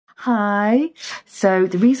Hi. So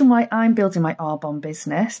the reason why I'm building my Arbonne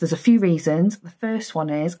business, there's a few reasons. The first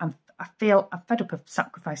one is I feel I'm fed up of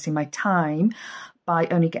sacrificing my time by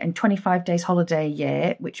only getting 25 days holiday a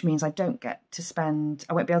year, which means I won't be able to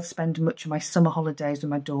spend much of my summer holidays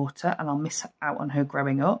with my daughter, and I'll miss out on her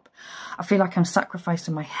growing up. I feel like I'm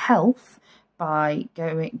sacrificing my health by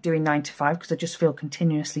doing 9 to 5 because I just feel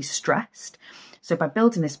continuously stressed. So by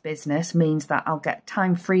building this business means that I'll get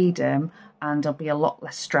time freedom and I'll be a lot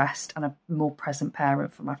less stressed and a more present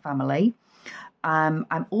parent for my family.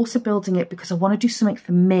 I'm also building it because I want to do something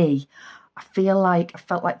for me. I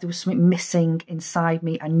felt like there was something missing inside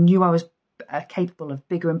me. I knew I was capable of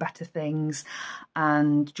bigger and better things.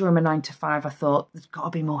 And during my 9 to 5, I thought there's got to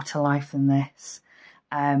be more to life than this.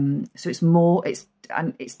 So it's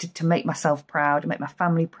to make myself proud, to make my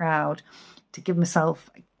family proud, to give me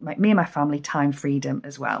and my family time freedom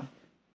as well.